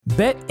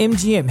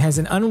BetMGM has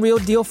an unreal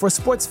deal for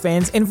sports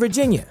fans in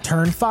Virginia.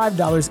 Turn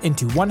 $5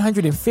 into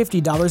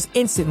 $150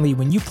 instantly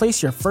when you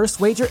place your first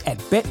wager at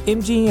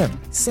BetMGM.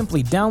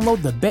 Simply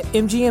download the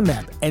BetMGM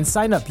app and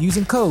sign up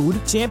using code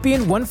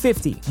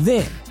Champion150.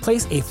 Then,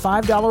 place a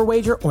 $5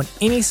 wager on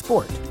any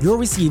sport. You'll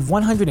receive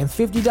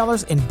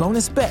 $150 in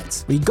bonus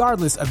bets,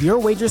 regardless of your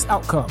wager's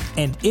outcome.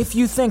 And if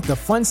you think the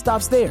fun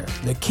stops there,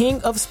 the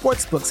King of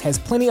Sportsbooks has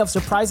plenty of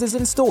surprises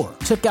in store.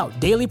 Check out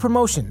daily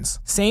promotions,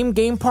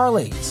 same-game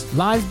parlays,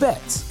 live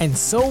bets, and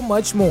so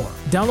much more.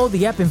 Download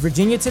the app in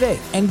Virginia today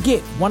and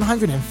get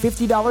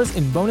 $150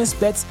 in bonus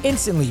bets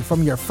instantly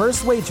from your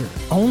first wager.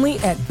 Only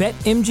at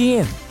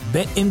BetMGM.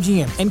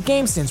 BetMGM and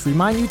GameSense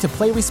remind you to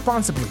play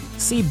responsibly.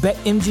 See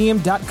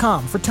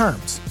BetMGM.com for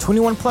terms.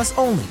 21 plus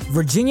only.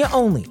 Virginia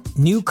only.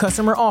 New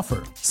customer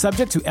offer.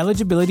 Subject to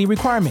eligibility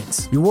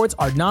requirements. Rewards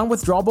are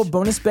non-withdrawable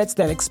bonus bets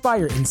that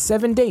expire in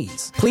 7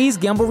 days. Please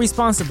gamble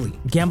responsibly.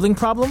 Gambling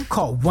problem?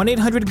 Call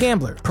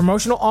 1-800-GAMBLER.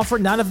 Promotional offer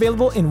not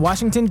available in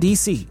Washington,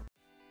 D.C.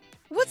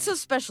 What's so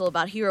special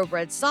about Hero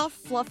Bread's soft,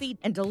 fluffy,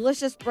 and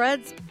delicious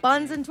breads,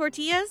 buns, and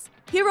tortillas?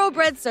 Hero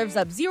Bread serves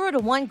up 0 to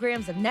 1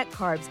 grams of net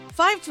carbs,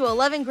 5 to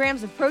 11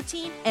 grams of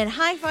protein, and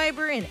high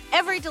fiber in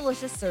every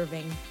delicious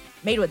serving.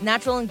 Made with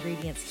natural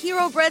ingredients,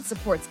 Hero Bread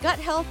supports gut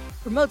health,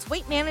 promotes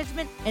weight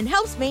management, and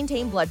helps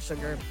maintain blood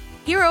sugar.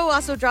 Hero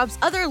also drops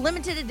other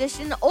limited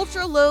edition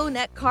ultra-low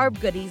net carb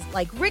goodies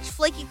like rich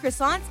flaky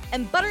croissants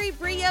and buttery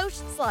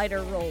brioche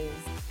slider rolls.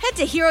 Head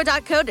to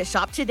hero.co to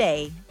shop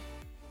today.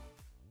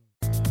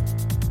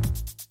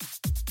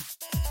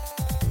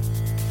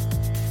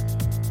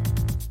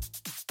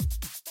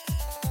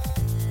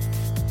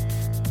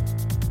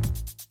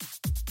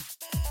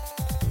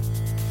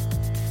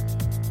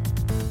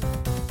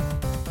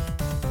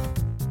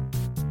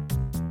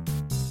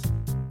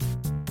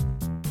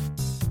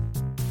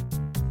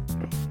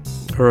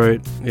 All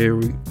right,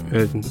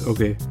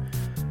 okay.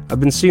 I've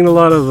been seeing a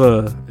lot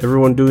of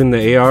everyone doing the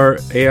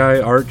AI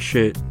art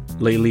shit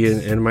lately,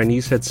 and my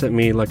niece had sent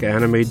me like an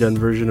anime done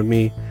version of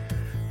me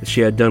that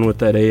she had done with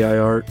that AI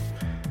art.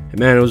 And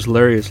man, it was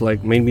hilarious.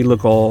 Like, made me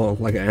look all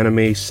like an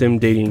anime sim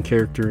dating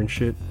character and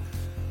shit.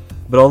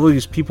 But all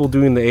these people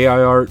doing the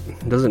AI art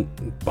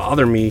doesn't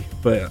bother me.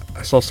 But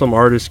I saw some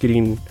artists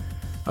getting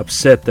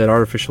upset that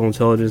artificial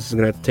intelligence is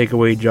gonna take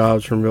away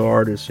jobs from real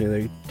artists. You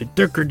know, they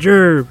took her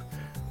job.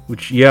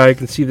 Which, yeah, I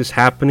can see this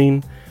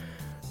happening,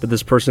 but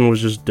this person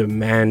was just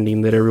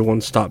demanding that everyone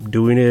stop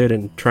doing it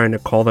and trying to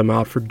call them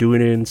out for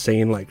doing it and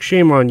saying, like,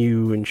 shame on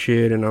you and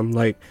shit. And I'm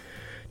like,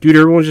 dude,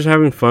 everyone's just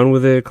having fun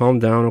with it. Calm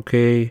down,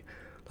 okay?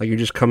 Like, you're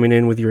just coming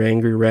in with your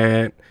angry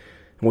rant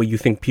and what you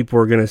think people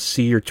are going to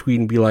see your tweet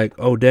and be like,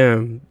 oh,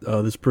 damn,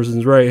 this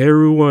person's right. Hey,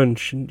 everyone,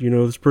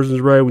 this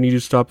person's right. We need to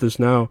stop this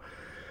now.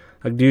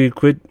 Like, dude,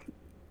 quit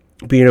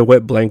being a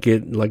wet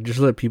blanket. Like, just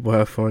let people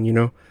have fun, you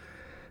know?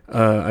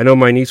 I know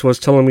my niece was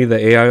telling me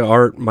the AI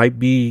art might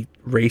be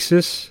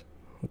racist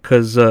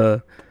because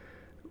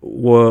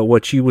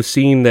what she was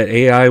seeing, that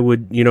AI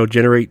would,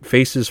 generate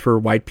faces for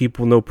white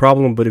people, no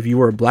problem. But if you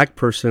were a black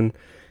person,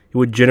 it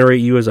would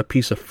generate you as a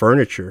piece of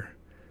furniture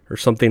or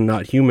something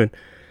not human.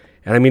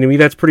 And I mean, to me,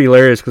 that's pretty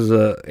hilarious because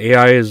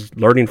AI is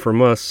learning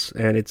from us,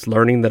 and it's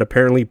learning that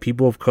apparently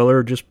people of color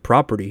are just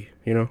property,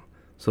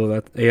 So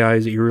that AI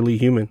is eerily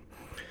human.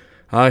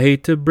 I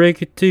hate to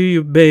break it to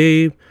you,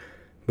 babe,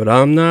 but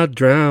I'm not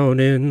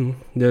drowning.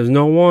 There's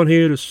no one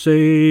here to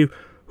save.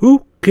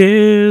 Who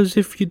cares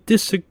if you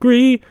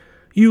disagree?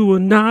 You are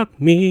not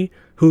me.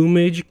 Who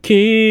made you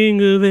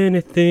king of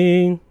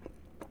anything?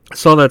 I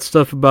saw that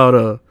stuff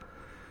about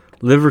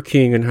Liver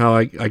King and how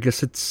I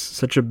guess it's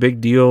such a big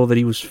deal that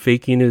he was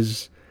faking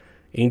his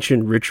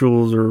ancient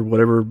rituals or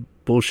whatever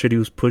bullshit he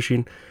was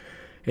pushing.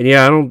 And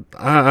yeah,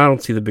 I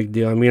don't see the big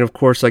deal. I mean, of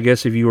course, I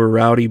guess if you were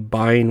Rowdy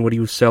buying what he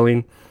was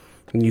selling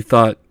and you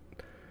thought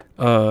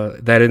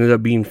that ended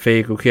up being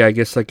fake, okay, I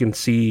guess I can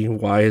see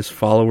why his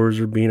followers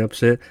are being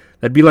upset.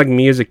 That'd be like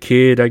me as a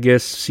kid, I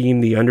guess,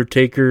 seeing The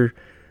Undertaker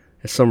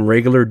as some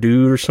regular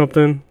dude or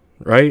something,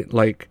 right?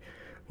 Like,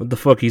 what the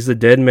fuck? He's the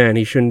dead man.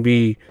 He shouldn't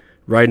be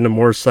riding a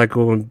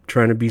motorcycle and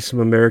trying to be some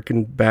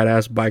American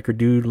badass biker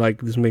dude.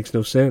 Like, this makes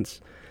no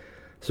sense.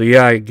 So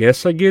yeah, I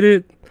guess I get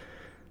it.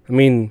 I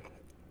mean,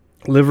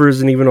 Liver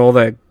isn't even all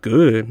that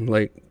good.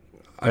 Like,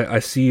 I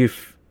say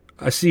if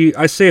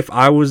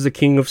I was the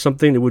king of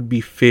something, it would be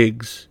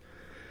figs.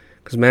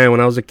 Because, man, when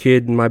I was a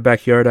kid in my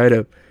backyard, I had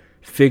a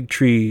fig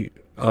tree,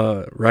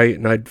 right?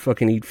 And I'd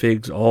fucking eat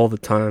figs all the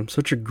time.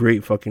 Such a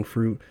great fucking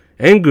fruit.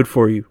 And good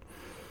for you.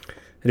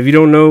 And if you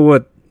don't know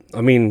what,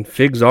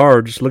 figs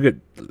are, just look at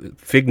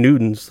Fig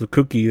Newtons, the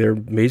cookie. They're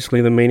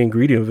basically the main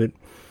ingredient of it.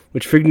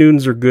 Which Fig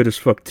Newtons are good as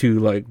fuck, too.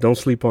 Like, don't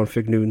sleep on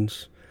Fig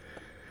Newtons.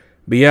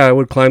 But yeah, I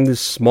would climb this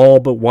small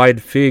but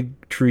wide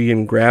fig tree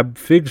and grab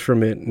figs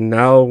from it. And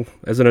now,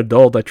 as an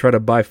adult, I try to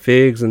buy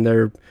figs, and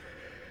they're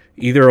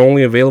either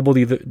only available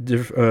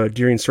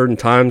during certain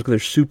times because they're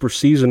super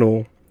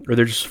seasonal, or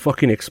they're just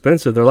fucking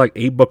expensive. They're like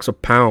 $8 a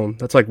pound.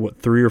 That's like,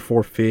 what, 3 or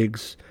 4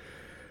 figs?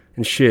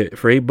 And shit,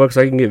 for $8,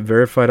 I can get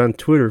verified on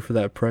Twitter for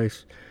that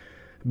price.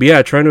 But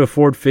yeah, trying to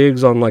afford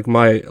figs on like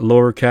my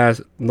lower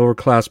class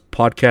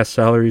podcast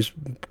salaries,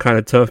 kind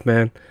of tough,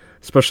 man.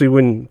 Especially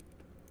when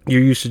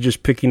you're used to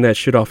just picking that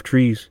shit off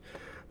trees.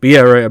 But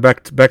yeah, right.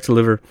 Back to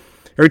liver.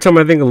 Every time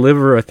I think of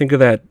liver, I think of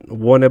that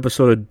one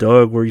episode of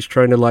Doug where he's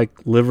trying to like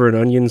liver and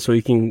onions so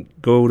he can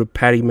go to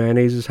Patty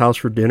Mayonnaise's house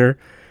for dinner.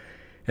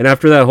 And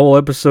after that whole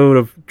episode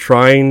of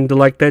trying to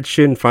like that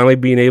shit and finally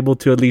being able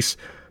to at least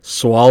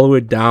swallow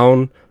it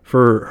down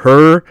for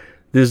her,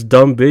 this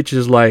dumb bitch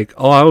is like,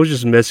 oh, I was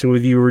just messing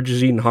with you. We're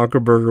just eating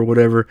Honkerberg or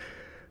whatever.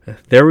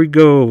 There we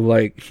go.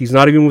 Like, he's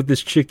not even with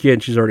this chick yet.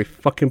 And she's already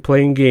fucking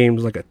playing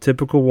games like a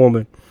typical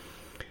woman.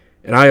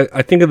 And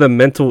I think of the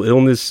mental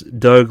illness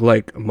Doug,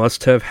 like,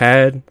 must have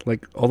had.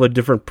 Like, all the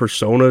different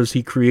personas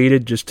he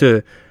created just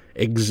to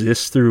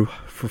exist for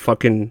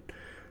fucking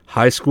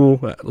high school.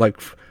 Like,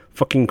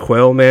 fucking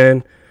Quail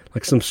Man.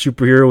 Like some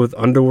superhero with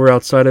underwear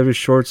outside of his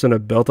shorts and a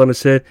belt on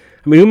his head.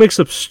 I mean, who makes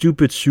up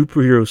stupid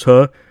superheroes,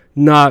 huh?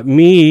 Not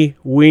me,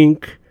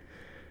 wink.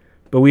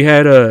 But he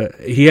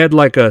had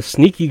like a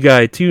sneaky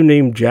guy too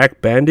named Jack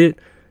Bandit.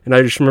 And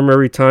I just remember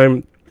every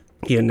time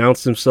he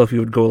announced himself, he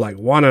would go like,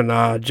 "Wanna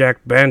nah, Jack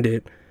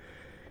Bandit."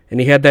 And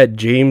he had that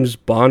James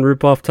Bond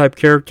ripoff type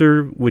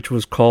character, which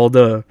was called,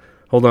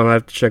 hold on, I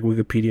have to check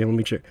Wikipedia. Let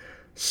me check.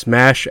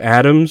 Smash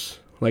Adams.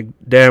 Like,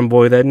 damn,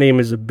 boy, that name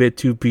is a bit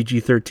too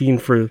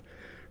PG-13 for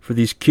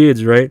these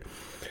kids, right?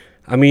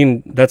 I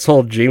mean, that's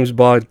all James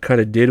Bond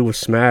kind of did with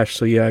Smash,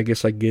 so yeah, I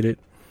guess I get it.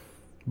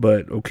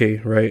 But, okay,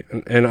 right?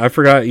 And I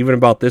forgot even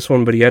about this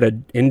one, but he had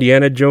an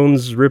Indiana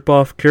Jones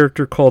ripoff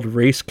character called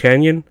Race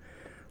Canyon.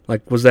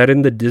 Like, was that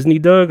in the Disney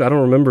Doug? I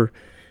don't remember.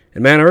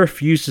 And man, I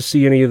refuse to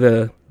see any of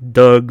the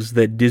Dougs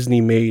that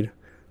Disney made.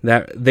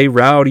 That they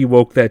rowdy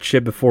woke that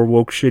shit before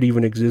woke shit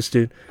even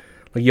existed.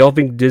 Like, y'all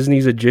think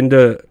Disney's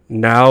agenda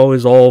now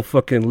is all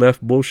fucking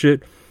left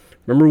bullshit?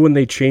 Remember when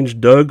they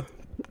changed Doug?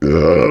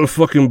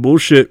 Fucking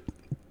bullshit.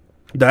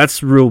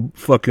 That's real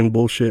fucking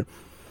bullshit.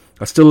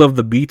 I still love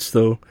the beats,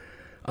 though.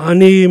 I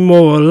need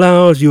more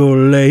allowance, your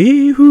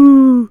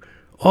lay-hoo.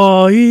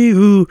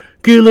 Oh-ee-hoo,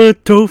 killer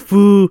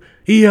tofu.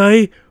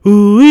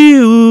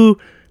 E-I-hoo-ee-hoo,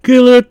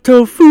 killer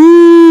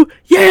tofu.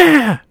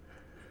 Yeah!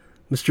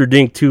 Mr.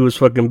 Dink, too, was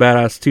fucking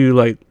badass, too.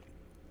 Like,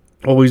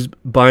 always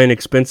buying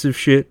expensive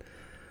shit.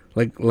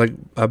 Like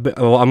I'm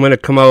going to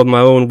come out with my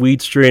own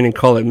weed strain and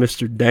call it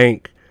Mr.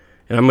 Dank.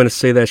 And I'm going to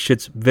say that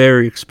shit's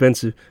very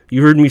expensive.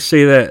 You heard me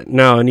say that.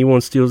 Now,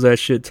 anyone steals that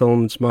shit, tell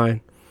them it's mine.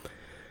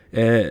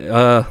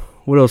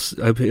 What else?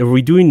 Are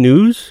we doing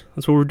news?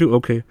 That's what we're doing?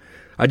 Okay.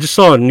 I just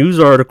saw a news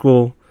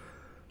article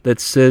that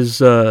says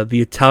the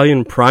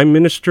Italian Prime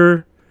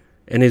Minister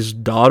and his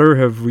daughter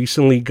have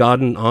recently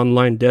gotten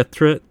online death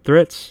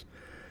threats.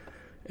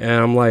 And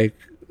I'm like,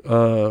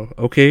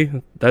 okay,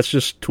 that's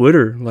just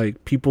Twitter.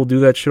 Like, people do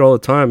that shit all the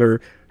time.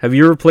 Or have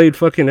you ever played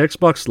fucking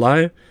Xbox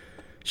Live?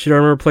 Shit, I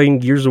remember playing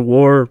Gears of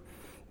War,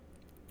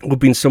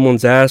 whooping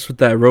someone's ass with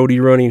that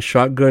roadie running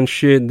shotgun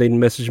shit, and they'd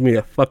message me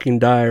to fucking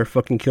die or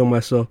fucking kill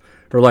myself.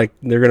 Or like,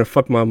 they're gonna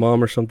fuck my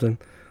mom or something.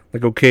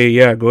 Like, okay,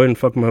 yeah, go ahead and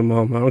fuck my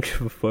mom. I don't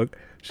give a fuck.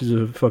 She's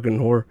a fucking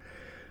whore.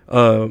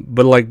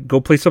 But like,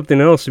 go play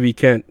something else if you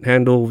can't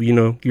handle,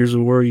 Gears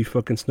of War, you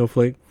fucking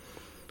snowflake.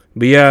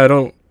 But yeah, I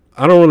don't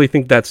really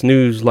think that's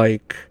news,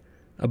 like,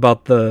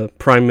 about the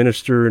Prime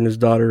Minister and his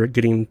daughter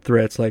getting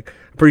threats. Like,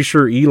 I'm pretty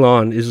sure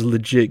Elon is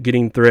legit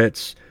getting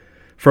threats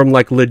from,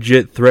 like,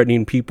 legit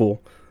threatening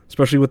people.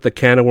 Especially with the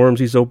can of worms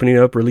he's opening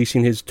up,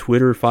 releasing his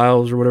Twitter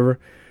files or whatever.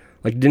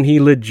 Like, didn't he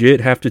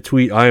legit have to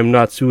tweet, "I am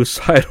not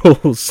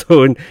suicidal,"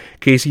 so in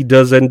case he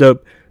does end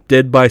up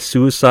dead by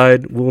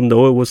suicide, we'll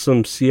know it was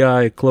some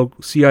CIA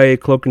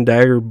cloak and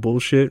dagger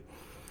bullshit.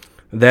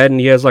 That,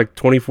 and he has, like,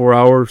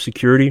 24-hour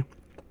security.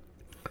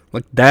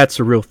 Like, that's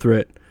a real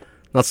threat.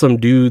 Not some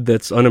dude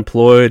that's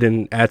unemployed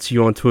and ats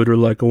you on Twitter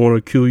like, "I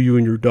want to kill you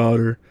and your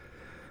daughter."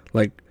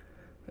 Like,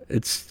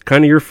 it's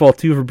kind of your fault,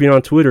 too, for being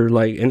on Twitter.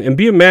 Like, and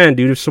be a man,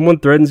 dude. If someone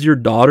threatens your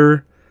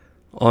daughter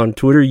on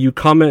Twitter, you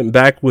comment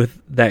back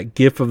with that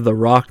gif of The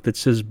Rock that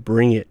says,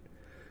 "Bring it."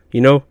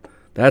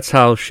 That's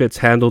how shit's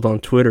handled on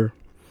Twitter.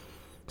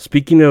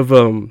 Speaking of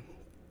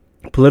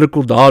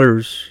political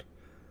daughters,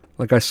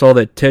 like, I saw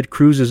that Ted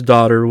Cruz's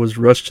daughter was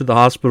rushed to the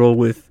hospital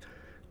with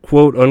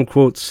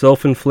quote-unquote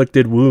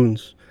self-inflicted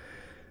wounds.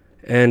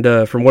 And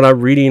from what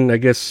I'm reading, I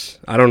guess,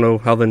 I don't know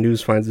how the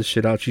news finds this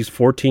shit out. She's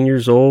 14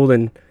 years old,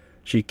 and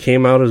she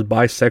came out as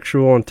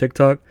bisexual on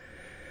TikTok.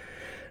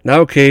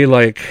 Now, okay,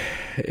 like,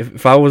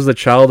 if I was the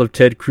child of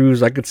Ted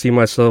Cruz, I could see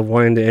myself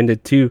wanting to end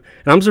it too.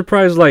 And I'm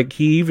surprised, like,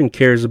 he even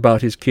cares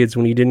about his kids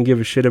when he didn't give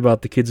a shit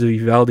about the kids of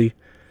Uvalde.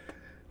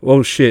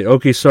 Oh, shit.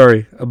 Okay,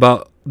 sorry.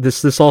 About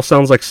this. This all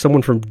sounds like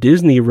someone from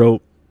Disney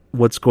wrote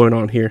what's going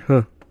on here.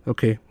 Huh.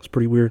 Okay, it's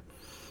pretty weird.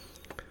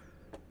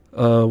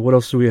 What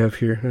else do we have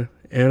here? Huh?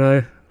 And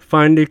I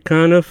find it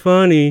kind of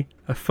funny.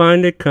 I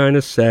find it kind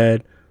of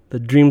sad. The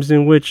dreams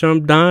in which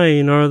I'm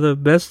dying are the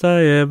best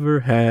I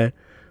ever had.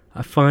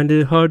 I find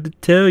it hard to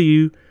tell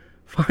you.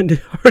 Find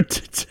it hard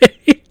to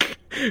take.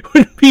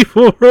 When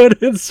people run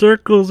in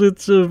circles,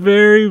 it's a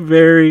very,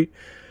 very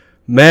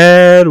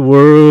mad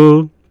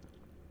world.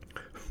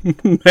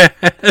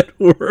 Mad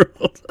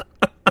World.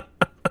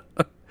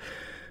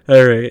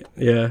 All right,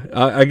 yeah.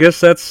 I guess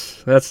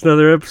that's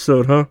another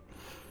episode, huh?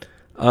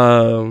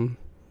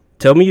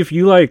 Tell me if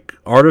you like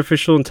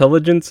artificial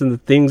intelligence and the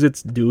things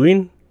it's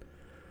doing.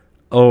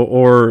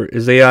 Or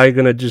is AI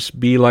gonna just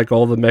be like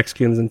all the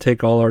Mexicans and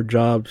take all our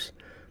jobs?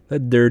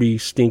 That dirty,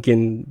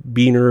 stinking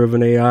beaner of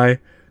an AI.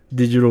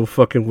 Digital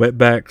fucking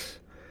wetbacks.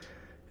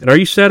 And are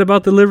you sad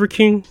about the Liver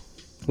King?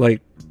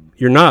 Like,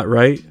 you're not,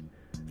 right?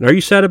 And are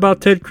you sad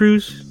about Ted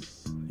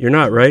Cruz? You're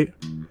not, right?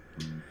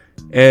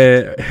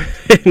 And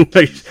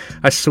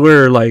I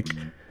swear, like,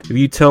 if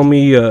you tell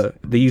me that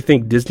you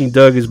think Disney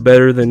Doug is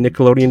better than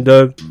Nickelodeon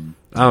Doug,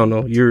 I don't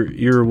know.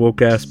 You're a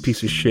woke ass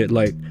piece of shit.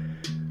 Like,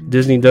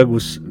 Disney Doug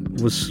was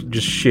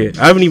just shit.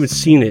 I haven't even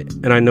seen it,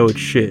 and I know it's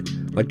shit.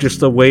 Like, just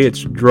the way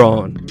it's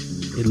drawn,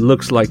 it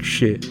looks like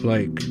shit.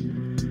 Like,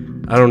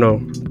 I don't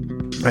know.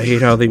 I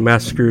hate how they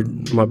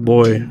massacred my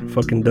boy,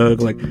 fucking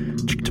Doug. Like,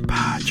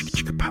 chicka-pa,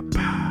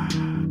 chicka-chicka-pa-pa.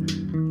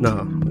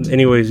 Nah.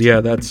 Anyways,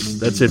 yeah,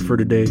 that's it for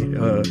today.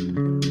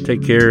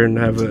 Take care and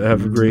have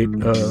a great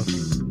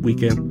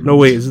weekend. No,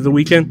 wait, is it the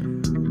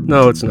weekend?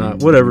 No, it's not.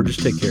 Whatever,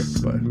 just take care.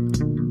 Bye.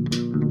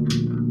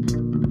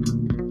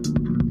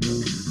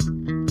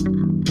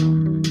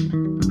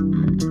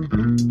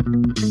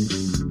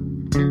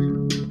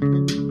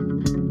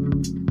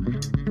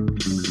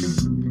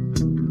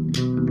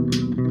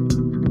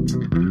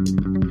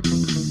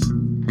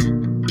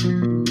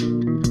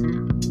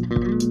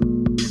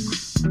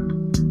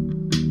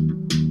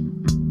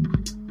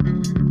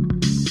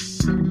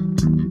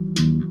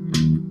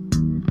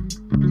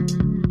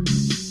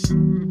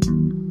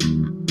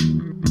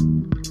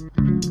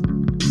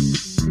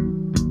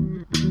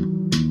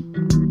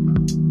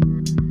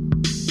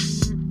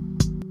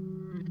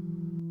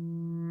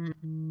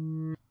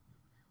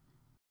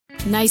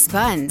 Nice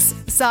buns,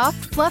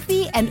 soft,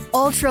 fluffy, and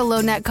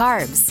ultra-low net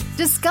carbs.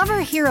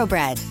 Discover Hero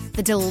Bread,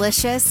 the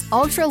delicious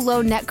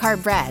ultra-low net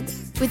carb bread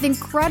with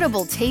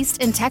incredible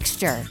taste and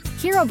texture.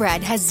 Hero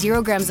Bread has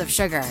 0 grams of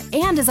sugar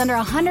and is under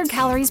 100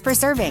 calories per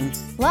serving.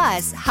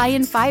 Plus, high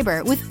in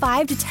fiber with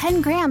 5 to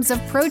 10 grams of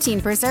protein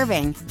per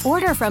serving.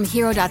 Order from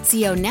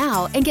hero.co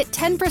now and get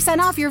 10%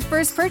 off your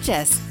first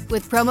purchase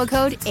with promo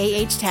code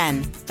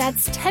AH10.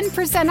 That's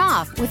 10%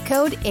 off with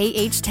code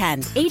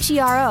AH10.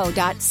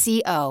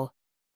 HERO.co.